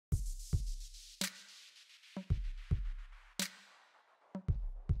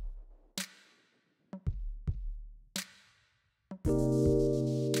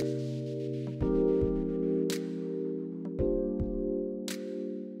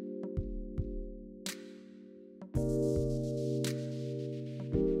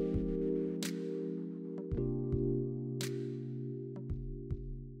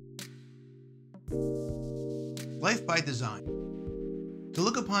Life by design. To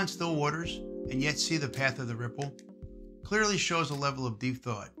look upon still waters and yet see the path of the ripple clearly shows a level of deep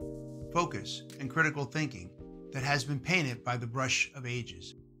thought, focus, and critical thinking that has been painted by the brush of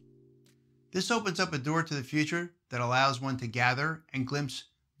ages. This opens up a door to the future that allows one to gather and glimpse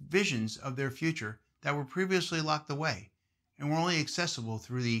visions of their future that were previously locked away and were only accessible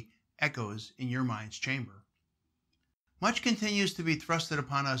through the echoes in your mind's chamber. Much continues to be thrusted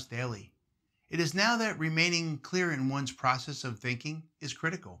upon us daily. It is now that remaining clear in one's process of thinking is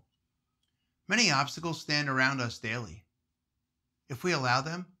critical. Many obstacles stand around us daily. If we allow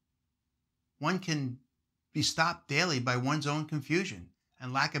them, one can be stopped daily by one's own confusion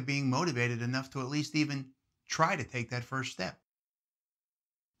and lack of being motivated enough to at least even try to take that first step.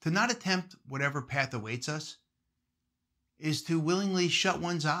 To not attempt whatever path awaits us is to willingly shut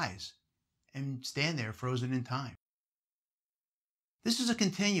one's eyes and stand there frozen in time. This is a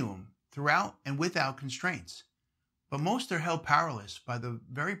continuum throughout and without constraints, but most are held powerless by the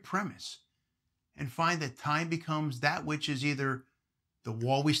very premise and find that time becomes that which is either the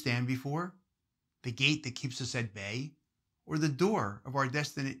wall we stand before, the gate that keeps us at bay, or the door of our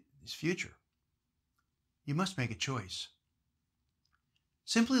destiny's future. You must make a choice.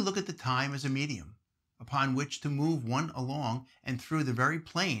 Simply look at the time as a medium upon which to move one along and through the very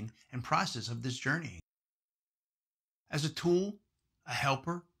plane and process of this journeying. As a tool, a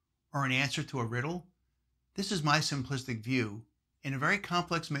helper, or an answer to a riddle, this is my simplistic view in a very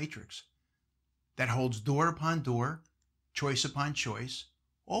complex matrix that holds door upon door, choice upon choice,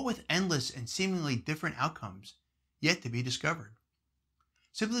 all with endless and seemingly different outcomes yet to be discovered.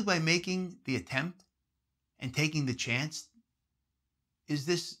 Simply by making the attempt and taking the chance is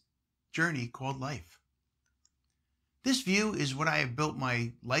this journey called life. This view is what I have built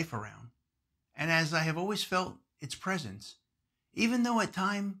my life around, and as I have always felt its presence, even though at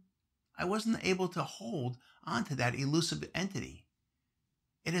times I wasn't able to hold onto that elusive entity,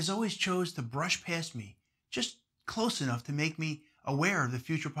 it has always chose to brush past me just close enough to make me aware of the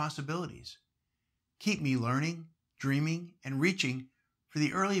future possibilities, keep me learning, dreaming, and reaching for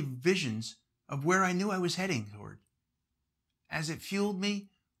the early visions of where I knew I was heading toward, as it fueled me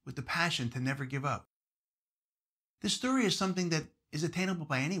with the passion to never give up. This story is something that is attainable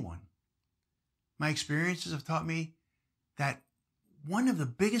by anyone. My experiences have taught me that one of the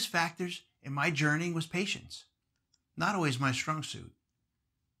biggest factors in my journeying was patience, not always my strong suit.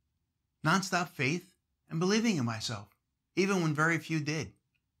 Nonstop faith and believing in myself, even when very few did.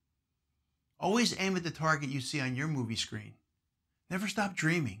 Always aim at the target you see on your movie screen. Never stop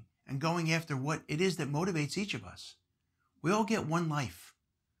dreaming and going after what it is that motivates each of us. We all get one life,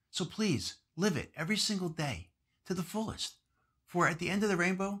 so please live it every single day to the fullest, for at the end of the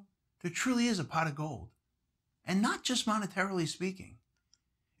rainbow, there truly is a pot of gold, and not just monetarily speaking.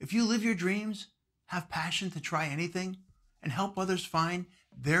 If you live your dreams, have passion to try anything, and help others find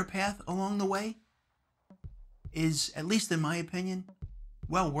their path along the way, is, at least in my opinion,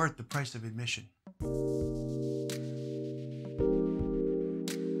 well worth the price of admission.